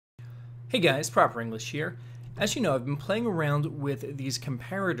Hey guys, Proper English here. As you know, I've been playing around with these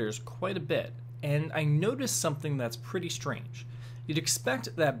comparators quite a bit, and I noticed something that's pretty strange. You'd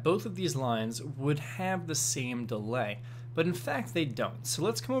expect that both of these lines would have the same delay, but in fact they don't. So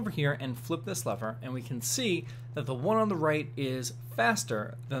let's come over here and flip this lever, and we can see that the one on the right is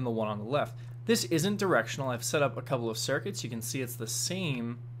faster than the one on the left. This isn't directional. I've set up a couple of circuits. You can see it's the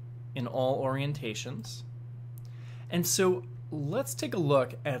same in all orientations. And so let's take a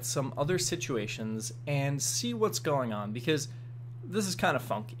look at some other situations and see what's going on, because this is kind of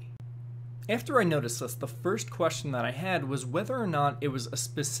funky. After I noticed this, the first question that I had was whether or not it was a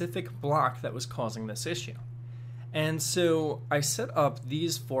specific block that was causing this issue. And so I set up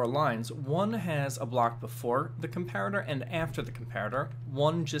these four lines. One has a block before the comparator and after the comparator.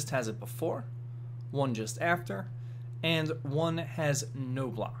 One just has it before, one just after, and one has no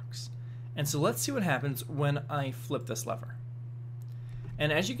blocks. And so let's see what happens when I flip this lever.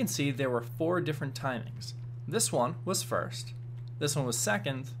 And as you can see, there were four different timings. This one was first, this one was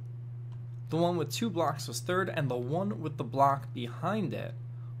second, the one with two blocks was third, and the one with the block behind it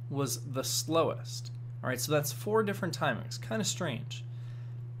was the slowest. Alright, so that's four different timings, kind of strange.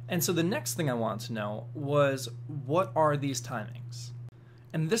 And so the next thing I wanted to know was, what are these timings?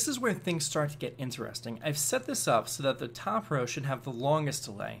 And this is where things start to get interesting. I've set this up so that the top row should have the longest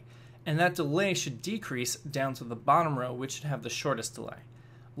delay, and that delay should decrease down to the bottom row, which should have the shortest delay.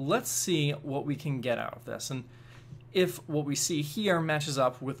 Let's see what we can get out of this, and if what we see here matches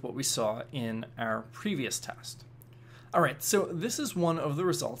up with what we saw in our previous test. Alright, so this is one of the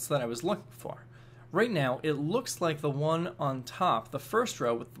results that I was looking for. Right now, it looks like the one on top, the first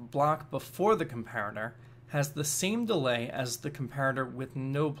row with the block before the comparator, has the same delay as the comparator with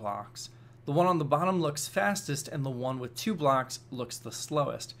no blocks. The one on the bottom looks fastest, and the one with two blocks looks the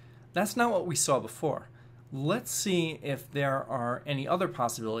slowest. That's not what we saw before. Let's see if there are any other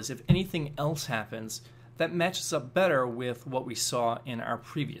possibilities, if anything else happens that matches up better with what we saw in our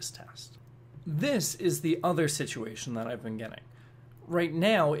previous test. This is the other situation that I've been getting. Right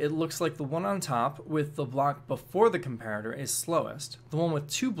now, it looks like the one on top with the block before the comparator is slowest. The one with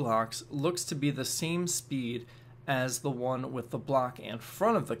two blocks looks to be the same speed as the one with the block in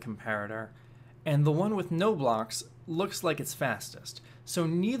front of the comparator, and the one with no blocks looks like it's fastest. So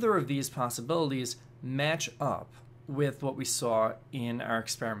neither of these possibilities match up with what we saw in our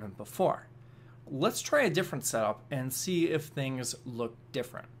experiment before. Let's try a different setup and see if things look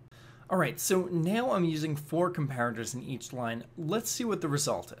different. Alright, so now I'm using four comparators in each line. Let's see what the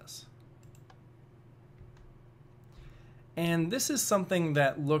result is. And this is something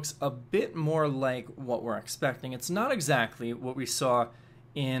that looks a bit more like what we're expecting. It's not exactly what we saw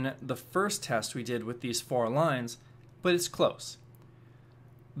in the first test we did with these four lines, but it's close.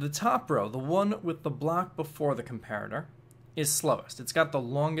 The top row, the one with the block before the comparator, is slowest. It's got the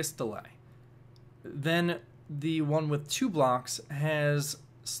longest delay. Then the one with two blocks has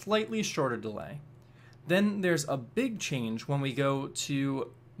slightly shorter delay. Then there's a big change when we go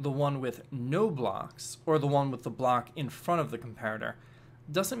to the one with no blocks, or the one with the block in front of the comparator.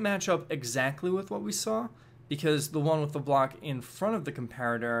 Doesn't match up exactly with what we saw, because the one with the block in front of the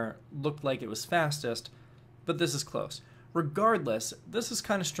comparator looked like it was fastest, but this is close. Regardless, this is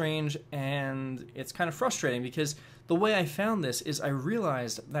kind of strange, and it's kind of frustrating, because the way I found this is I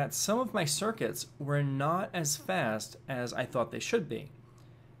realized that some of my circuits were not as fast as I thought they should be.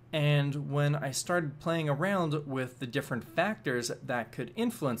 And when I started playing around with the different factors that could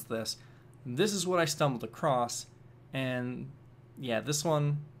influence this, this is what I stumbled across. And yeah, this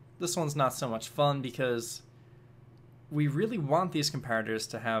one's not so much fun, because we really want these comparators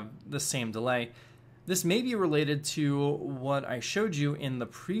to have the same delay. This may be related to what I showed you in the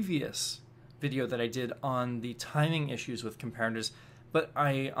previous video that I did on the timing issues with comparators, but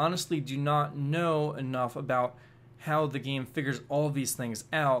I honestly do not know enough about how the game figures all of these things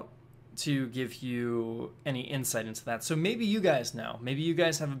out to give you any insight into that. So maybe you guys know. Maybe you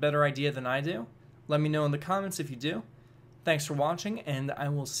guys have a better idea than I do. Let me know in the comments if you do. Thanks for watching, and I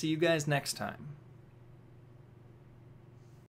will see you guys next time.